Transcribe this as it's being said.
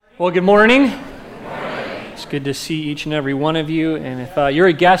Well, good morning. It's good to see each and every one of you. And if you're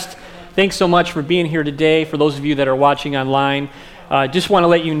a guest, thanks so much for being here today. For those of you that are watching online, just want to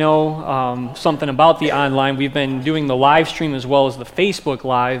let you know something about the online. We've been doing the live stream as well as the Facebook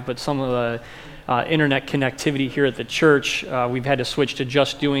Live, but some of the internet connectivity here at the church, we've had to switch to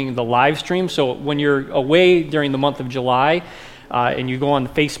just doing the live stream. So when you're away during the month of July, and you go on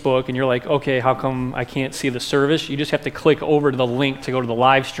Facebook and you're like, okay, how come I can't see the service? You just have to click over to the link to go to the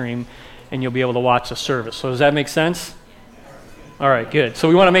live stream and you'll be able to watch the service. So does that make sense? All right, good. So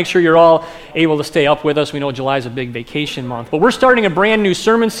we want to make sure you're all able to stay up with us. We know July is a big vacation month. But we're starting a brand new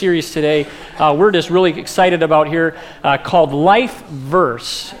sermon series today. We're just really excited about here called Life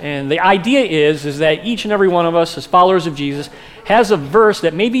Verse. And the idea is that each and every one of us as followers of Jesus has a verse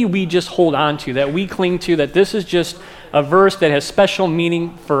that maybe we just hold on to, that we cling to, that this is just a verse that has special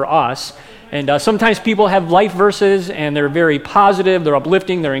meaning for us. And sometimes people have life verses and they're very positive, they're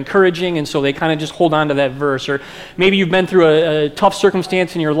uplifting, they're encouraging, and so they kind of just hold on to that verse. Or maybe you've been through a tough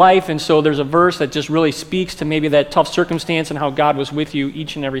circumstance in your life, and so there's a verse that just really speaks to maybe that tough circumstance and how God was with you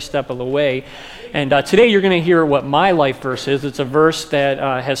each and every step of the way. And today you're going to hear what my life verse is. It's a verse that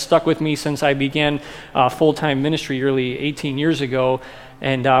has stuck with me since I began full-time ministry early 18 years ago.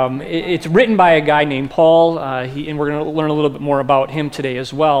 And it's written by a guy named Paul, and we're going to learn a little bit more about him today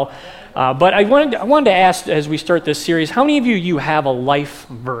as well. But I wanted to ask, as we start this series, how many of you have a life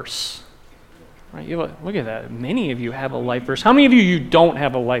verse? Right, look at that. Many of you have a life verse. How many of you don't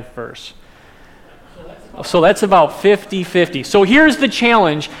have a life verse? So that's about 50-50. So here's the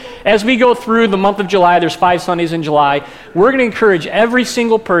challenge. As we go through the month of July, there's 5 Sundays in July, we're going to encourage every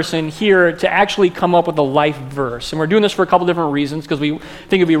single person here to actually come up with a life verse. And we're doing this for a couple different reasons, because we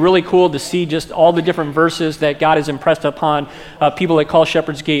think it'd be really cool to see just all the different verses that God has impressed upon people that call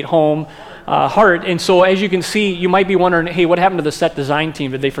Shepherd's Gate home. Heart. And so as you can see, you might be wondering, hey, what happened to the set design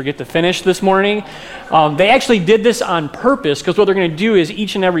team? Did they forget to finish this morning? They actually did this on purpose, because what they're going to do is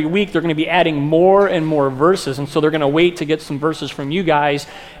each and every week they're going to be adding more and more verses. And so they're going to wait to get some verses from you guys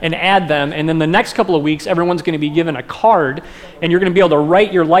and add them. And then the next couple of weeks, everyone's going to be given a card, and you're going to be able to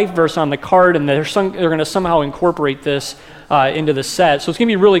write your life verse on the card, and they're going to somehow incorporate this into the set. So it's going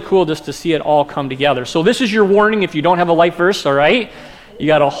to be really cool just to see it all come together. So this is your warning if you don't have a life verse, all right? You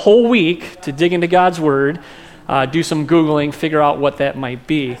got a whole week to dig into God's Word, do some Googling, figure out what that might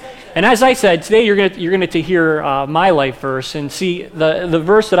be. And as I said, today you're going to hear my life verse and see the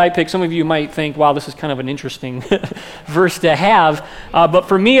verse that I picked. Some of you might think, wow, this is kind of an interesting verse to have. But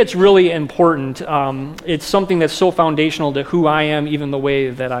for me, it's really important. It's something that's so foundational to who I am, even the way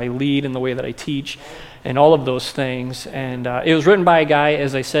that I lead and the way that I teach, and all of those things. And it was written by a guy,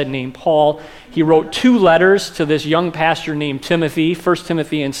 as I said, named Paul. He wrote 2 letters to this young pastor named Timothy, 1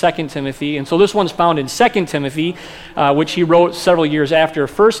 Timothy and 2 Timothy. And so this one's found in 2 Timothy, which he wrote several years after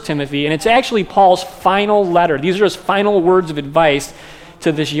 1 Timothy. And it's actually Paul's final letter. These are his final words of advice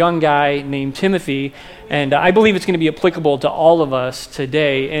to this young guy named Timothy. And I believe it's going to be applicable to all of us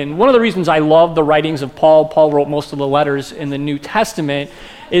today. And one of the reasons I love the writings of Paul wrote most of the letters in the New Testament,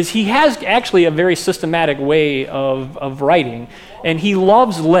 is he has actually a very systematic way of writing. And he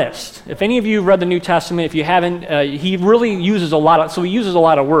loves lists. If any of you have read the New Testament, if you haven't, he really uses a lot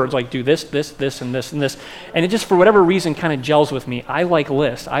of words, like do this, this, this, and this, and this. And it just, for whatever reason, kind of gels with me. I like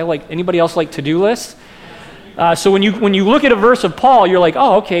lists. Anybody else like to-do lists? So when you look at a verse of Paul, you're like,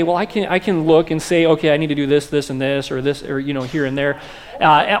 oh, okay, well, I can look and say, okay, I need to do this, this, and this, or this, or, here and there.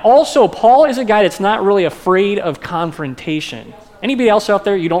 And also, Paul is a guy that's not really afraid of confrontation. Anybody else out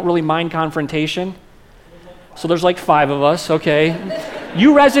there, you don't really mind confrontation? So there's like 5 of us, okay.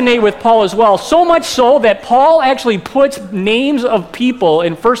 You resonate with Paul as well, so much so that Paul actually puts names of people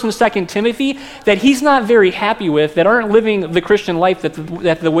in 1 and 2 Timothy that he's not very happy with, that aren't living the Christian life that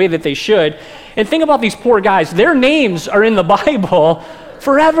the way that they should. And think about these poor guys. Their names are in the Bible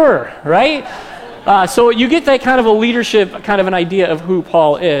forever, right? So you get that kind of a leadership, kind of an idea of who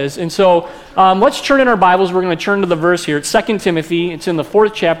Paul is. And so let's turn in our Bibles. We're going to turn to the verse here. It's 2 Timothy. It's in the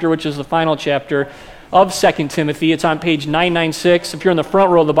 4th chapter, which is the final chapter of 2 Timothy. It's on page 996. If you're in the front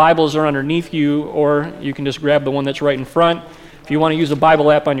row, the Bibles are underneath you, or you can just grab the one that's right in front. If you want to use a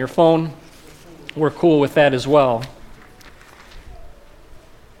Bible app on your phone, we're cool with that as well.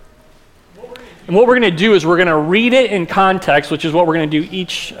 And what we're going to do is we're going to read it in context, which is what we're going to do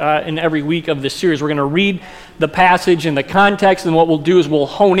each and every week of this series. We're going to read the passage in the context, and what we'll do is we'll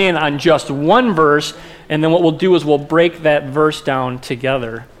hone in on just one verse, and then what we'll do is we'll break that verse down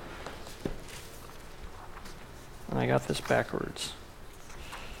together. I got this backwards.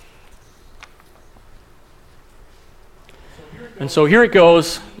 And so here it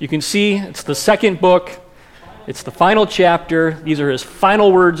goes. You can see it's the second book It's the final chapter. These are his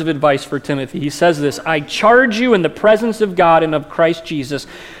final words of advice for Timothy. He says this, I charge you in the presence of God and of Christ Jesus,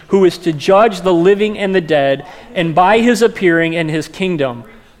 who is to judge the living and the dead, and by his appearing in his kingdom,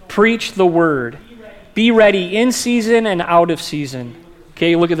 preach the word. Be ready in season and out of season.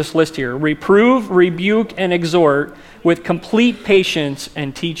 Okay, look at this list here. Reprove, rebuke, and exhort with complete patience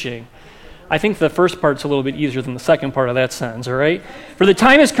and teaching. I think the first part's a little bit easier than the second part of that sentence, all right? For the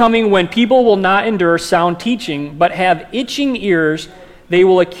time is coming when people will not endure sound teaching, but have itching ears. They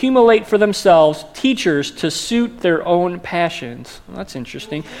will accumulate for themselves teachers to suit their own passions. Well, that's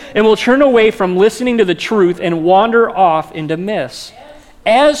interesting. And will turn away from listening to the truth and wander off into myths.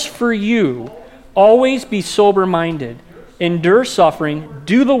 As for you, always be sober-minded. Endure suffering.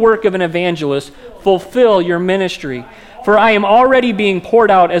 Do the work of an evangelist. Fulfill your ministry. For I am already being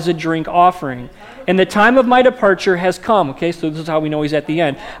poured out as a drink offering, and the time of my departure has come. Okay, so this is how we know he's at the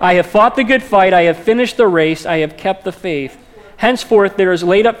end. I have fought the good fight, I have finished the race, I have kept the faith. Henceforth there is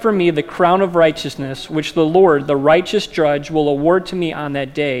laid up for me the crown of righteousness, which the Lord, the righteous judge, will award to me on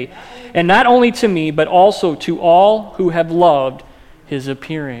that day, and not only to me, but also to all who have loved his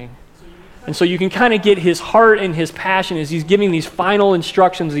appearing. And so you can kind of get his heart and his passion as he's giving these final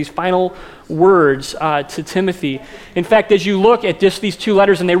instructions, these final words to Timothy. In fact, as you look at just these two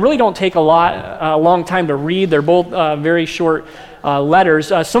letters, and they really don't take a long time to read, they're both very short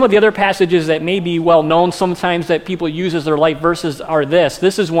letters. Some of the other passages that may be well known sometimes that people use as their life verses are this.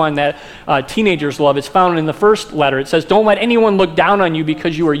 This is one that teenagers love. It's found in the first letter. It says, don't let anyone look down on you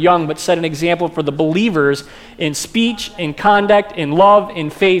because you are young, but set an example for the believers in speech, in conduct, in love, in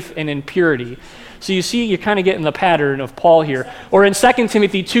faith, and in purity. So you see, you're kind of getting the pattern of Paul here. Or in 2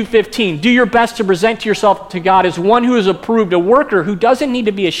 Timothy 2:15, do your best to present yourself to God as one who is approved, a worker who doesn't need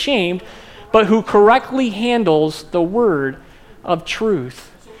to be ashamed, but who correctly handles the word of truth.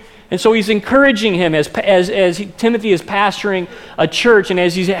 And so he's encouraging him as Timothy is pastoring a church and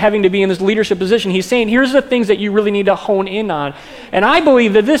as he's having to be in this leadership position, he's saying, here's the things that you really need to hone in on. And I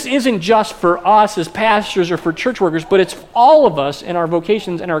believe that this isn't just for us as pastors or for church workers, but it's all of us in our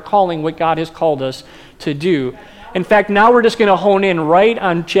vocations and our calling, what God has called us to do. In fact, now we're just going to hone in right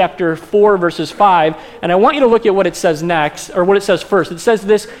on chapter 4, verses 5, and I want you to look at what it says next, or what it says first. It says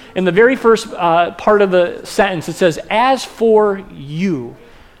this in the very first part of the sentence. It says, as for you.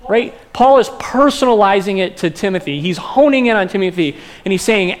 Right? Paul is personalizing it to Timothy. He's honing in on Timothy, and he's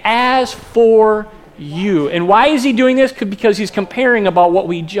saying, as for you. And why is he doing this? Because he's comparing about what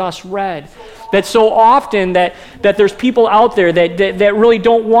we just read. That so often that there's people out there that really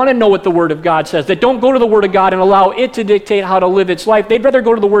don't want to know what the Word of God says, that don't go to the Word of God and allow it to dictate how to live its life. They'd rather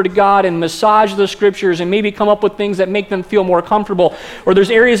go to the Word of God and massage the Scriptures and maybe come up with things that make them feel more comfortable. Or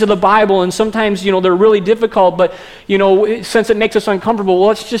there's areas of the Bible, and sometimes, they're really difficult, but, since it makes us uncomfortable, well,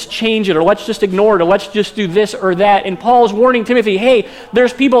 let's just change it, or let's just ignore it, or let's just do this or that. And Paul's warning Timothy, hey,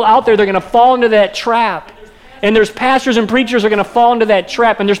 there's people out there that are going to fall into that trap. And there's pastors and preachers that are going to fall into that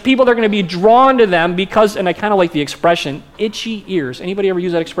trap. And there's people that are going to be drawn to them because, and I kind of like the expression, itchy ears. Anybody ever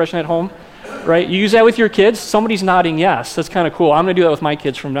use that expression at home? Right? You use that with your kids? Somebody's nodding yes. That's kind of cool. I'm going to do that with my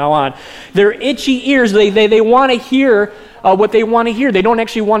kids from now on. They're itchy ears. They want to hear what they want to hear. They don't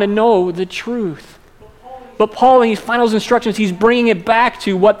actually want to know the truth. But Paul, in his final instructions, he's bringing it back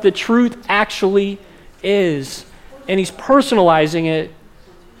to what the truth actually is. And he's personalizing it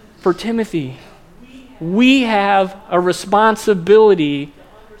for Timothy. We have a responsibility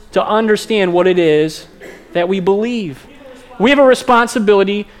to understand what it is that we believe. We have a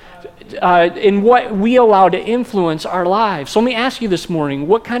responsibility in what we allow to influence our lives. So let me ask you this morning,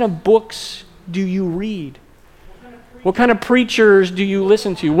 what kind of books do you read? What kind of preachers do you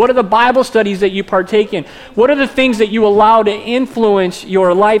listen to? What are the Bible studies that you partake in? What are the things that you allow to influence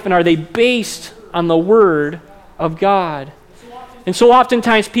your life, and are they based on the Word of God? And so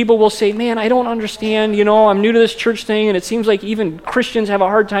oftentimes people will say, man, I don't understand, I'm new to this church thing, and it seems like even Christians have a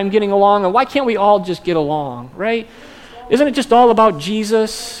hard time getting along, and why can't we all just get along, right? Isn't it just all about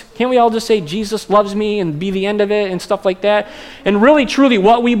Jesus? Can't we all just say Jesus loves me and be the end of it and stuff like that? And really, truly,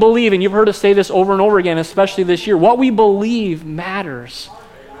 what we believe, and you've heard us say this over and over again, especially this year, what we believe matters.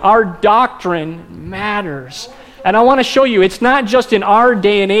 Our doctrine matters. And I want to show you, it's not just in our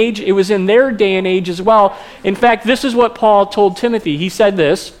day and age, it was in their day and age as well. In fact, this is what Paul told Timothy. He said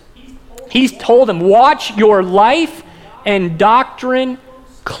this. He told him, watch your life and doctrine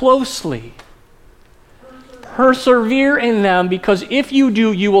closely. Persevere in them, because if you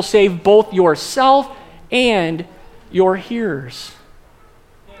do, you will save both yourself and your hearers.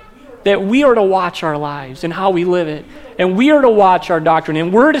 That we are to watch our lives and how we live it. And we are to watch our doctrine,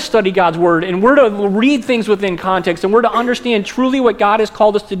 and we're to study God's word, and we're to read things within context, and we're to understand truly what God has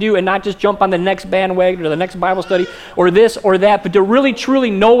called us to do, and not just jump on the next bandwagon or the next Bible study or this or that, but to really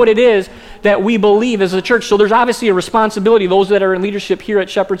truly know what it is that we believe as a church. So there's obviously a responsibility, those that are in leadership here at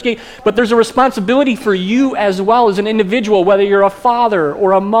Shepherd's Gate, but there's a responsibility for you as well as an individual, whether you're a father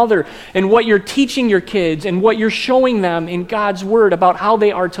or a mother, and what you're teaching your kids and what you're showing them in God's word about how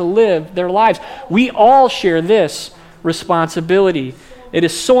they are to live their lives. We all share this responsibility. It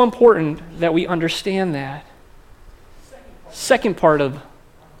is so important that we understand that. Second part of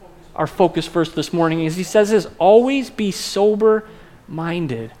our focus verse this morning is he says this, always be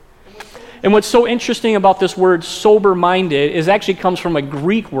sober-minded. And what's so interesting about this word sober-minded is actually comes from a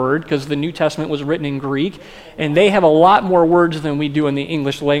Greek word, because the New Testament was written in Greek, and they have a lot more words than we do in the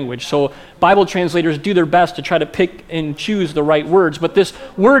English language. So Bible translators do their best to try to pick and choose the right words. But this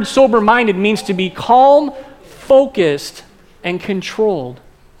word sober-minded means to be calm, focused, and controlled.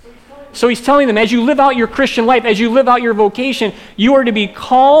 So he's telling them, as you live out your Christian life, as you live out your vocation, you are to be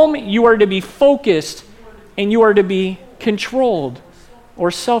calm, you are to be focused, and you are to be controlled or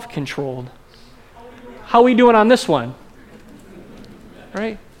self-controlled. How are we doing on this one?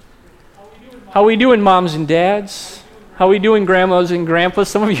 Right? How are we doing, moms and dads? How are we doing, grandmas and grandpas?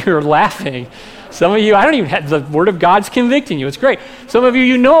 Some of you are laughing. Some of you, I don't even have, the Word of God's convicting you. It's great. Some of you,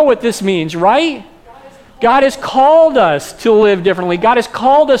 you know what this means, right? God has called us to live differently. God has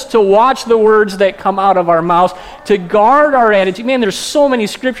called us to watch the words that come out of our mouths, to guard our attitude. Man, there's so many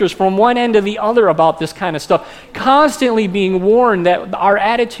scriptures from one end to the other about this kind of stuff, constantly being warned that our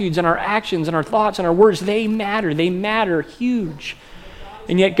attitudes and our actions and our thoughts and our words, they matter. They matter huge.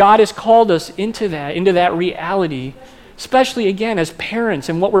 And yet God has called us into that reality, especially, again, as parents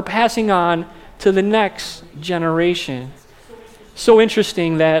and what we're passing on to the next generation. So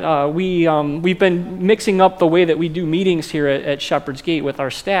interesting that we've been mixing up the way that we do meetings here at Shepherd's Gate with our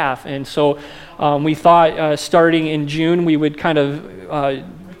staff, and so we thought starting in June we would kind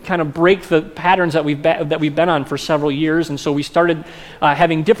of break the patterns that we've been on for several years, and so we started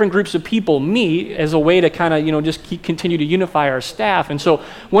having different groups of people meet as a way to kind of just continue to unify our staff. And so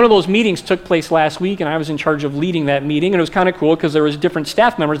one of those meetings took place last week, and I was in charge of leading that meeting, and it was kind of cool because there was different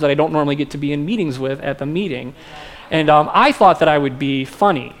staff members that I don't normally get to be in meetings with at the meeting. And I thought that I would be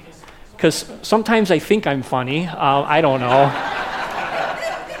funny, because sometimes I think I'm funny. I don't know.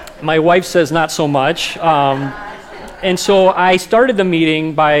 My wife says not so much. And so I started the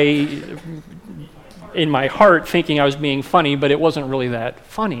meeting by, in my heart, thinking I was being funny, but it wasn't really that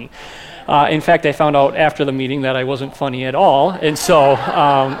funny. In fact, I found out after the meeting that I wasn't funny at all. And so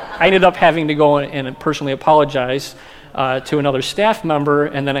I ended up having to go and personally apologize to another staff member,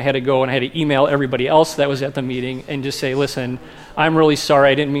 and then I had to go and I had to email everybody else that was at the meeting and just say, listen, I'm really sorry,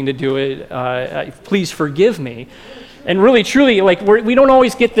 I didn't mean to do it, please forgive me. And really, truly, we don't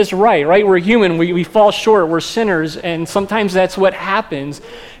always get this right? We're human, we fall short, we're sinners, and sometimes that's what happens.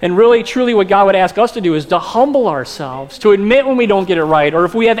 And really, truly, what God would ask us to do is to humble ourselves, to admit when we don't get it right, or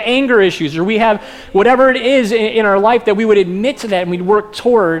if we have anger issues, or we have whatever it is in our life, that we would admit to that and we'd work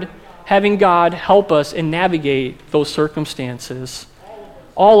toward having God help us and navigate those circumstances.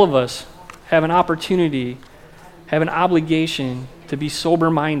 All of us have an opportunity, have an obligation to be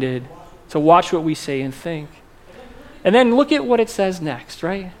sober-minded, to watch what we say and think. And then look at what it says next,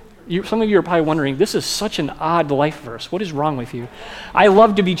 right? Some of you are probably wondering, this is such an odd life verse. What is wrong with you? I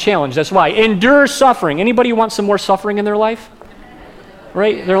love to be challenged. That's why. Endure suffering. Anybody want some more suffering in their life?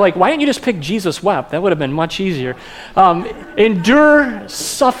 Right? They're like, why didn't you just pick Jesus wept? That would have been much easier. Endure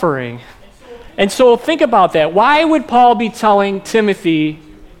suffering. And so think about that. Why would Paul be telling Timothy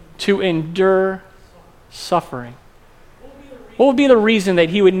to endure suffering? What would be the reason that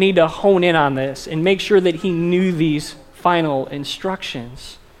he would need to hone in on this and make sure that he knew these final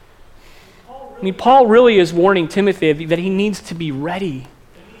instructions? I mean, Paul really is warning Timothy that he needs to be ready.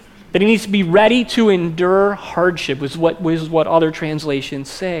 That he needs to be ready to endure hardship, is what other translations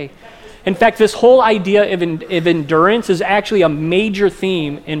say. In fact, this whole idea of endurance is actually a major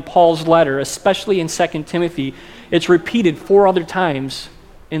theme in Paul's letter, especially in 2 Timothy. It's repeated 4 other times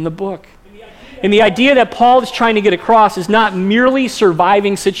in the book. And the idea that Paul is trying to get across is not merely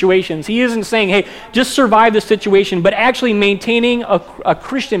surviving situations. He isn't saying, hey, just survive the situation, but actually maintaining a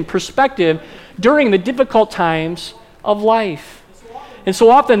Christian perspective during the difficult times of life. And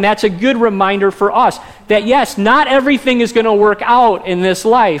so often that's a good reminder for us that yes, not everything is going to work out in this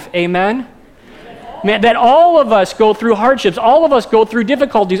life. Amen? Man, that all of us go through hardships. All of us go through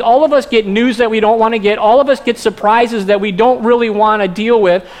difficulties. All of us get news that we don't want to get. All of us get surprises that we don't really want to deal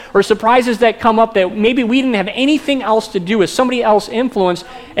with, or surprises that come up that maybe we didn't have anything else to do with, somebody else influenced,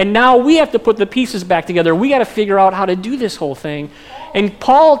 and now we have to put the pieces back together. We got to figure out how to do this whole thing. And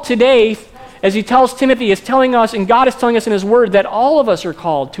Paul today, as he tells Timothy, is telling us, and God is telling us in his word, that all of us are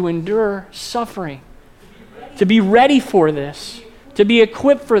called to endure suffering, to be ready for this, to be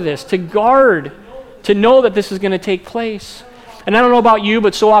equipped for this, to guard, to know that this is going to take place. And I don't know about you,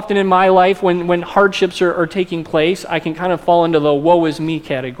 but so often in my life, when hardships are taking place, I can kind of fall into the woe is me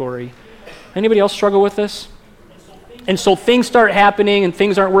category. Anybody else struggle with this? And so things start happening and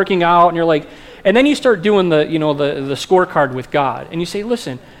things aren't working out, and you're like, and then you start doing the scorecard with God, and you say,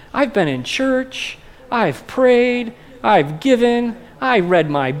 listen, I've been in church, I've prayed, I've given, I read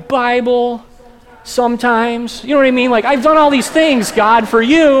my Bible sometimes. You know what I mean? Like, I've done all these things, God, for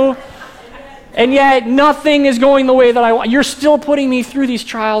you, and yet nothing is going the way that I want. You're still putting me through these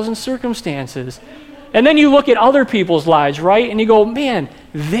trials and circumstances. And then you look at other people's lives, right? And you go, man,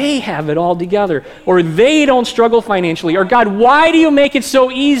 they have it all together. Or they don't struggle financially. Or God, why do you make it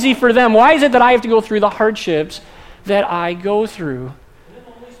so easy for them? Why is it that I have to go through the hardships that I go through?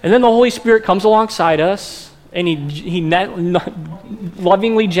 And then the Holy Spirit comes alongside us, and he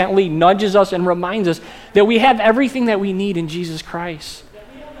lovingly, gently nudges us and reminds us that we have everything that we need in Jesus Christ.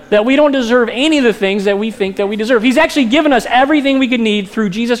 That we don't deserve any of the things that we think that we deserve. He's actually given us everything we could need through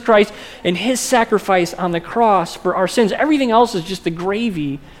Jesus Christ and his sacrifice on the cross for our sins. Everything else is just the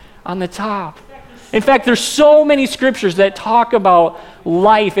gravy on the top. In fact, there's so many scriptures that talk about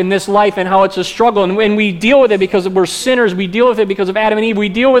life in this life and how it's a struggle. And when we deal with it because we're sinners, we deal with it because of Adam and Eve, we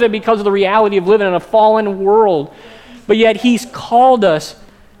deal with it because of the reality of living in a fallen world. But yet he's called us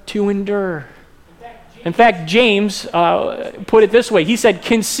to endure. In fact, James put it this way. He said,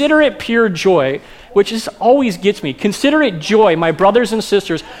 consider it pure joy, which just always gets me. Consider it joy, my brothers and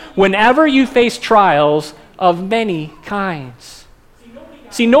sisters, whenever you face trials of many kinds.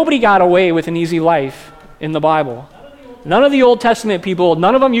 See, nobody got away with an easy life in the Bible. None of the Old Testament people,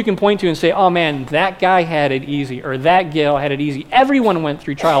 none of them you can point to and say, oh man, that guy had it easy, or that gal had it easy. Everyone went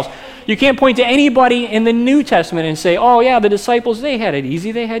through trials. You can't point to anybody in the New Testament and say, oh yeah, the disciples, they had it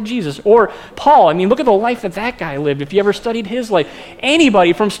easy, they had Jesus. Or Paul, I mean, look at the life that guy lived, if you ever studied his life.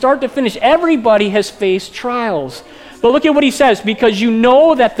 Anybody, from start to finish, everybody has faced trials. But look at what he says, because you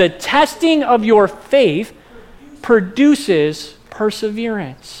know that the testing of your faith produces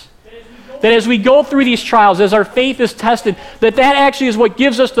perseverance. That as we go through these trials, as our faith is tested, that actually is what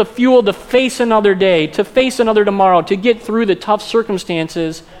gives us the fuel to face another day, to face another tomorrow, to get through the tough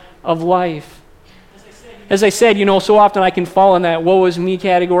circumstances of life. As I said, so often I can fall in that woe is me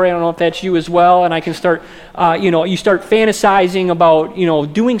category. I don't know if that's you as well. And I can start, you start fantasizing about,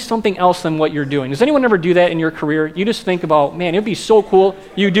 doing something else than what you're doing. Does anyone ever do that in your career? You just think about, man, it'd be so cool.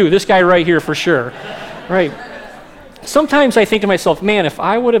 You do. This guy right here for sure. Right. Sometimes I think to myself, man, if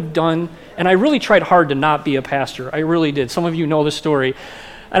I would have done, and I really tried hard to not be a pastor. I really did. Some of you know the story.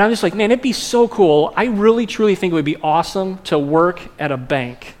 And I'm just like, man, it'd be so cool. I really, truly think it would be awesome to work at a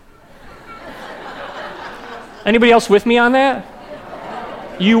bank. Anybody else with me on that?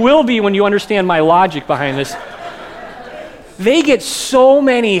 You will be when you understand my logic behind this. They get so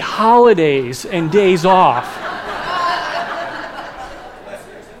many holidays and days off.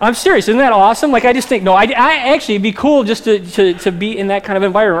 I'm serious. Isn't that awesome? Like, I just think, no, I actually, it'd be cool just to be in that kind of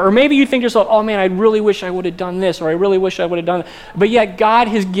environment. Or maybe you think to yourself, oh man, I really wish I would have done this, or I really wish I would have done that. But yet God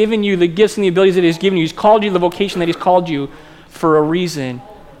has given you the gifts and the abilities that he's given you. He's called you to the vocation that he's called you for a reason.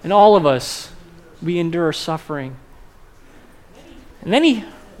 And all of us, we endure suffering. And then he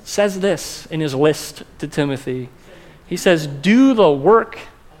says this in his list to Timothy. He says, do the work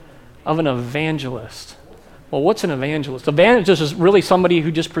of an evangelist. Well, what's an evangelist? Evangelist is really somebody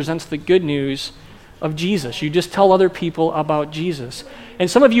who just presents the good news of Jesus. You just tell other people about Jesus. And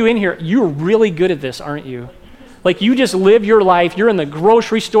some of you in here, you're really good at this, aren't you? Like, you just live your life. You're in the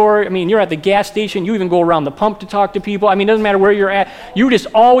grocery store. I mean, you're at the gas station. You even go around the pump to talk to people. I mean, it doesn't matter where you're at. You just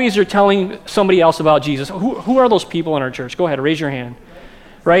always are telling somebody else about Jesus. Who are those people in our church? Go ahead, raise your hand.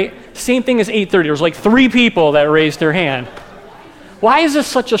 Right? Same thing as 8:30. There's like 3 people that raised their hand. Why is this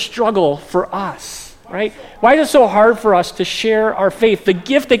such a struggle for us? Right? Why is it so hard for us to share our faith? The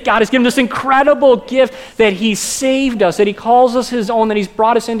gift that God has given, this incredible gift that he saved us, that he calls us his own, that he's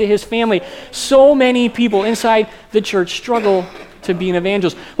brought us into his family. So many people inside the church struggle to be an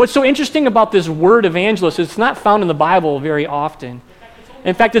evangelist. What's so interesting about this word evangelist is it's not found in the Bible very often.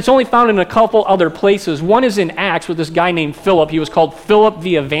 In fact, it's only found in a couple other places. One is in Acts with this guy named Philip. He was called Philip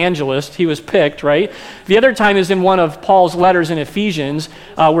the Evangelist. He was picked, right? The other time is in one of Paul's letters in Ephesians,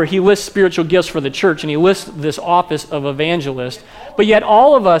 where he lists spiritual gifts for the church, and he lists this office of evangelist. But yet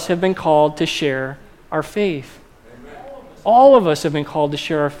all of us have been called to share our faith. All of us have been called to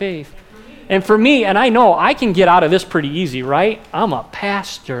share our faith. And for me, and I know I can get out of this pretty easy, right? I'm a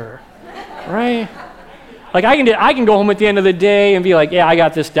pastor, right? Like I can go home at the end of the day and be like, yeah, I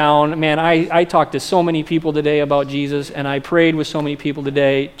got this down. Man, I talked to so many people today about Jesus, and I prayed with so many people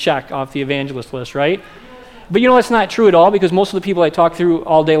today. Check off the evangelist list, right? But you know, that's not true at all, because most of the people I talk through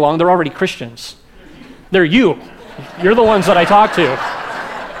all day long, they're already Christians. They're you. You're the ones that I talk to.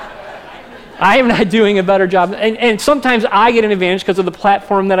 I am not doing a better job. And sometimes I get an advantage because of the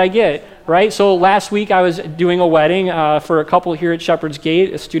platform that I get, right? So last week I was doing a wedding for a couple here at Shepherd's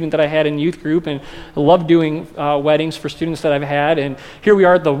Gate, a student that I had in youth group, and I love doing weddings for students that I've had. And here we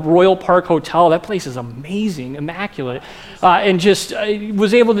are at the Royal Park Hotel. That place is amazing, immaculate. And just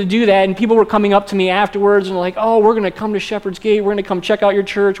was able to do that. And people were coming up to me afterwards and like, oh, we're going to come to Shepherd's Gate. We're going to come check out your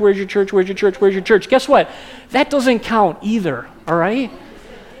church. Where's your church? Where's your church? Where's your church? Guess what? That doesn't count either, all right?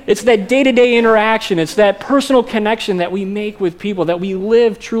 It's that day-to-day interaction. It's that personal connection that we make with people, that we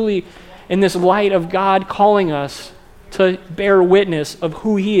live truly in this light of God calling us to bear witness of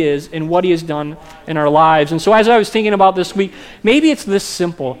who He is and what He has done in our lives. And so as I was thinking about this week, maybe it's this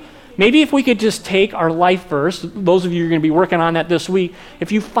simple. Maybe if we could just take our life verse, those of you who are going to be working on that this week,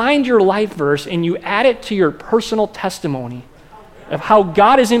 if you find your life verse and you add it to your personal testimony of how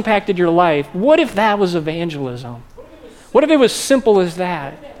God has impacted your life, what if that was evangelism? What if it was simple as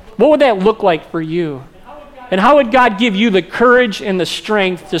that? What would that look like for you? And how would God give you the courage and the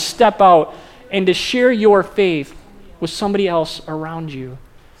strength to step out and to share your faith with somebody else around you?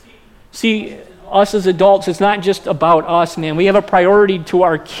 See, us as adults, it's not just about us, man. We have a priority to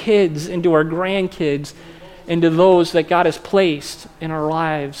our kids and to our grandkids and to those that God has placed in our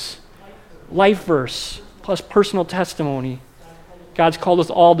lives. Life verse plus personal testimony. God's called us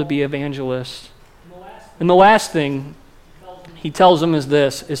all to be evangelists. And the last thing He tells them is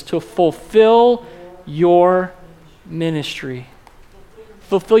this, is to fulfill your ministry.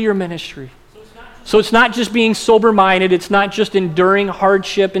 Fulfill your ministry. So it's not just being sober-minded, it's not just enduring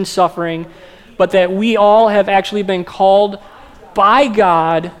hardship and suffering, but that we all have actually been called by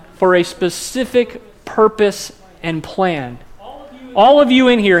God for a specific purpose and plan. All of you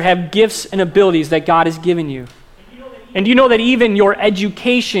in here have gifts and abilities that God has given you. And you know that even your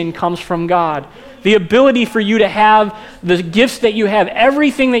education comes from God. The ability for you to have the gifts that you have,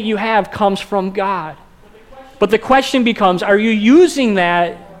 everything that you have comes from God. But the question becomes, are you using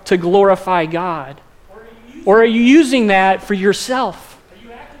that to glorify God? Or are you using that for yourself?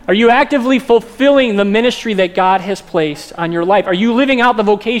 Are you actively fulfilling the ministry that God has placed on your life? Are you living out the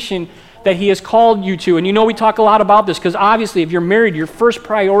vocation that He has called you to? And you know we talk a lot about this because obviously if you're married, your first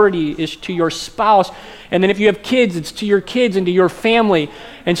priority is to your spouse. And then if you have kids, it's to your kids and to your family.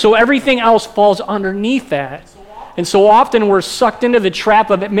 And so everything else falls underneath that. And so often we're sucked into the trap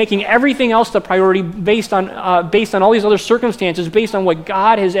of it, making everything else the priority based on all these other circumstances, based on what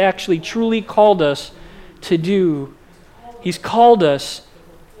God has actually truly called us to do. He's called us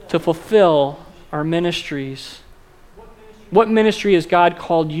to fulfill our ministries. What ministry has God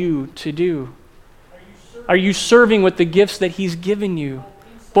called you to do? Are you serving with the gifts that He's given you,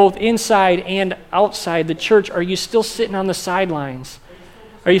 both inside and outside the church? Are you still sitting on the sidelines?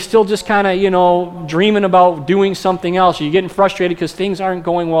 Are you still just kind of, dreaming about doing something else? Are you getting frustrated because things aren't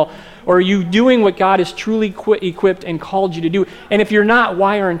going well? Or are you doing what God has truly equipped and called you to do? And if you're not,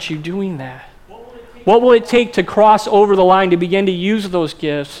 why aren't you doing that? What will it take to cross over the line to begin to use those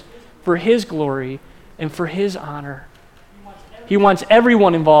gifts for His glory and for His honor? He wants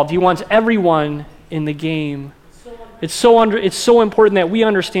everyone involved. He wants everyone in the game. It's so important that we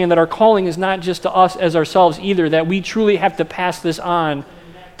understand that our calling is not just to us as ourselves either, that we truly have to pass this on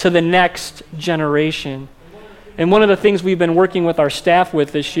to the next generation. And one of the things we've been working with our staff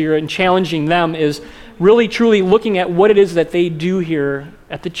with this year and challenging them is really truly looking at what it is that they do here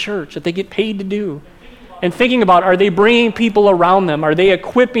at the church, that they get paid to do. And thinking about, are they bringing people around them? Are they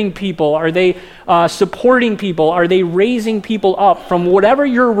equipping people? Are they supporting people? Are they raising people up? From whatever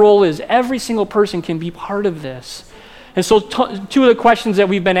your role is, every single person can be part of this. And so two of the questions that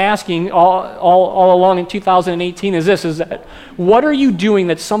we've been asking all along in 2018 is that what are you doing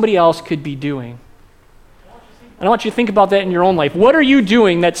that somebody else could be doing? And I want you to think about that in your own life. What are you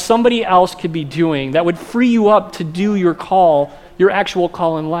doing that somebody else could be doing that would free you up to do your call, your actual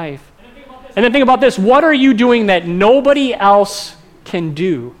call in life? And then think about this. What are you doing that nobody else can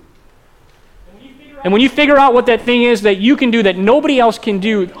do? And when you figure out what that thing is that you can do that nobody else can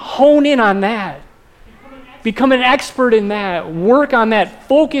do, hone in on that. Become an expert in that. Work on that.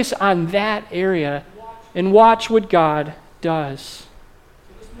 Focus on that area and watch what God does.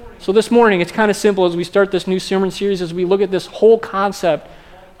 So this morning, it's kind of simple as we start this new sermon series, as we look at this whole concept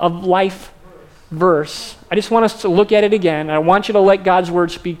of life verse. I just want us to look at it again. I want you to let God's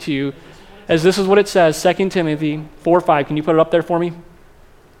word speak to you, as this is what it says, 2 Timothy 4:5. Can you put it up there for me?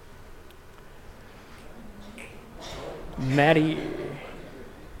 Maddie.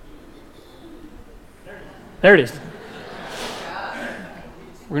 There it is.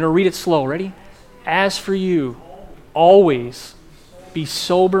 We're going to read it slow. Ready? As for you, always be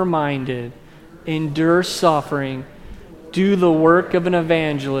sober-minded, endure suffering, do the work of an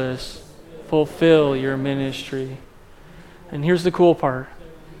evangelist, fulfill your ministry. And here's the cool part.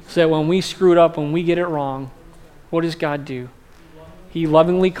 Is that when we screw it up, when we get it wrong, what does God do? He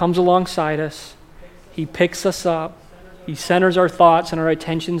lovingly comes alongside us. He picks us up. He centers our thoughts and our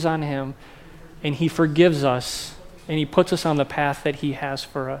attentions on Him. And He forgives us. And He puts us on the path that He has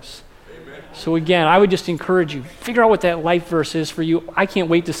for us. So again, I would just encourage you, figure out what that life verse is for you. I can't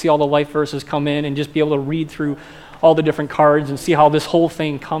wait to see all the life verses come in and just be able to read through all the different cards and see how this whole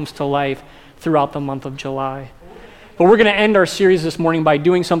thing comes to life throughout the month of July. But we're going to end our series this morning by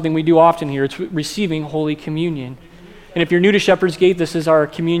doing something we do often here. It's receiving Holy Communion. And if you're new to Shepherd's Gate, this is our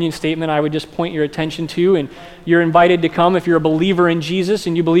communion statement I would just point your attention to. And you're invited to come if you're a believer in Jesus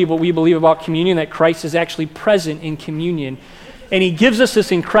and you believe what we believe about communion, that Christ is actually present in communion. And He gives us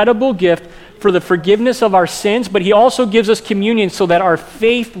this incredible gift for the forgiveness of our sins, but He also gives us communion so that our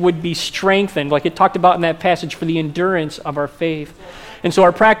faith would be strengthened, like it talked about in that passage, for the endurance of our faith. And so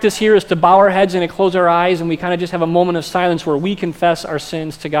our practice here is to bow our heads and to close our eyes, and we kind of just have a moment of silence where we confess our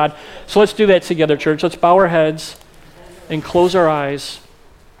sins to God. So let's do that together, church. Let's bow our heads and close our eyes.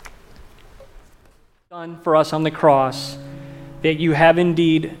 Done for us on the cross, that You have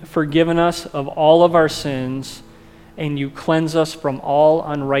indeed forgiven us of all of our sins, and You cleanse us from all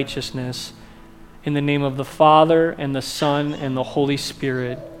unrighteousness. In the name of the Father, and the Son, and the Holy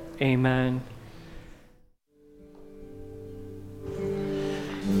Spirit. Amen.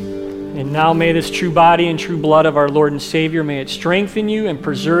 And now may this true body and true blood of our Lord and Savior, may it strengthen you and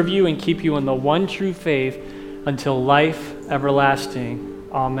preserve you and keep you in the one true faith until life everlasting.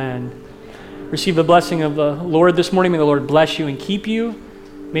 Amen. Receive the blessing of the Lord this morning. May the Lord bless you and keep you.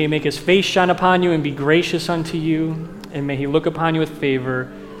 May He make His face shine upon you and be gracious unto you. And may He look upon you with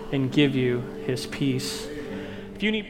favor and give you His peace. If you need